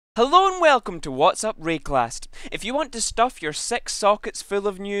Hello and welcome to What's Up Wraeclast. If you want to stuff your 6 sockets full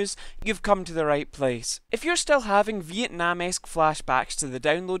of news, you've come to the right place. If you're still having Vietnam-esque flashbacks to the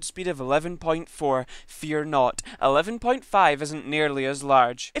download speed of 11.4, fear not, 11.5 isn't nearly as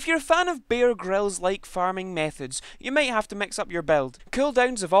large. If you're a fan of Bear Grylls-like farming methods, you might have to mix up your build.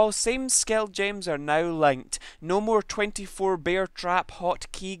 Cooldowns of all same skill gems are now linked. No more 24 bear trap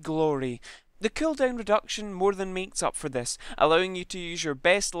hotkey glory. The cooldown reduction more than makes up for this, allowing you to use your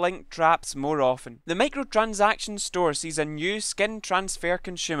best linked traps more often. The microtransaction store sees a new skin transfer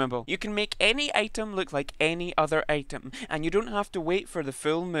consumable. You can make any item look like any other item, and you don't have to wait for the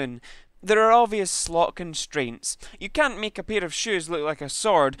full moon. There are obvious slot constraints. You can't make a pair of shoes look like a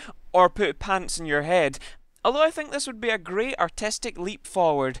sword, or put pants in your head, although I think this would be a great artistic leap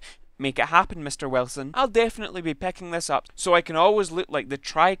forward. Make it happen, Mr. Wilson. I'll definitely be picking this up, so I can always look like the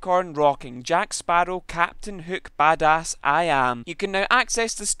tricorn rocking Jack Sparrow Captain Hook badass I am. You can now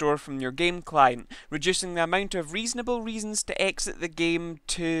access the store from your game client, reducing the amount of reasonable reasons to exit the game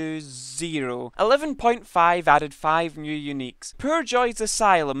to 0. 11.5 added 5 new uniques. Poor Joy's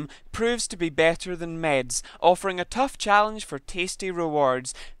Asylum proves to be better than Meds, offering a tough challenge for tasty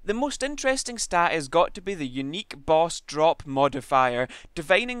rewards. The most interesting stat has got to be the unique boss drop modifier.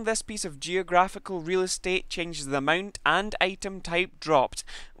 Defining this piece of geographical real estate changes the amount and item type dropped.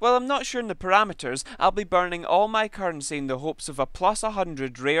 While I'm not sure in the parameters, I'll be burning all my currency in the hopes of a plus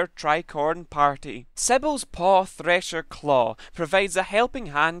 100 rare tricorn party. Sybil's Paw Thresher Claw provides a helping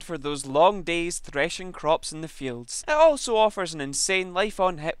hand for those long days threshing crops in the fields. It also offers an insane life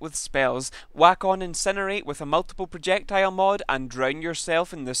on hit with spells, whack on Incinerate with a multiple projectile mod, and drown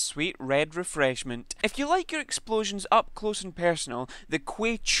yourself in the sweet red refreshment. If you like your explosions up close and personal, the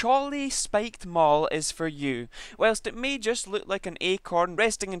Quecholi Spiked Maul is for you. Whilst it may just look like an acorn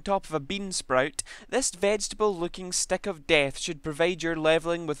resting on top of a bean sprout, this vegetable looking stick of death should provide your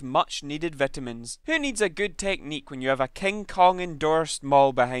leveling with much needed vitamins. Who needs a good technique when you have a King Kong endorsed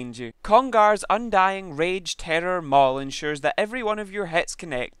maul behind you? Kongar's Undying Rage Terror Maul ensures that every one of your hits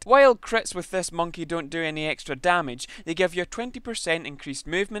connect. While crits with this monkey don't do any extra damage, they give you a 20% increased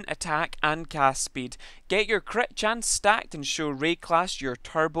movement, attack and cast speed. Get your crit chance stacked and show Wraeclast your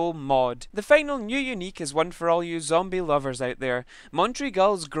turbo mod. The final new unique is one for all you zombie lovers out there.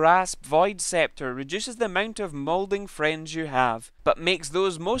 Montreguls Grasp Void Scepter reduces the amount of moulding friends you have, but makes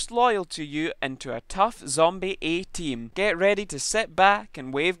those most loyal to you into a tough zombie A-team. Get ready to sit back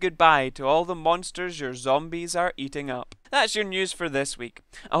and wave goodbye to all the monsters your zombies are eating up. That's your news for this week.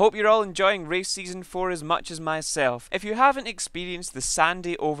 I hope you're all enjoying Race Season 4 as much as myself. If you haven't experienced the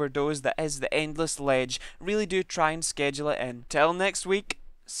sandy overdose that is the Endless Ledge, really do try and schedule it in. Till next week,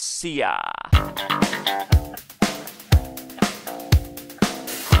 see ya!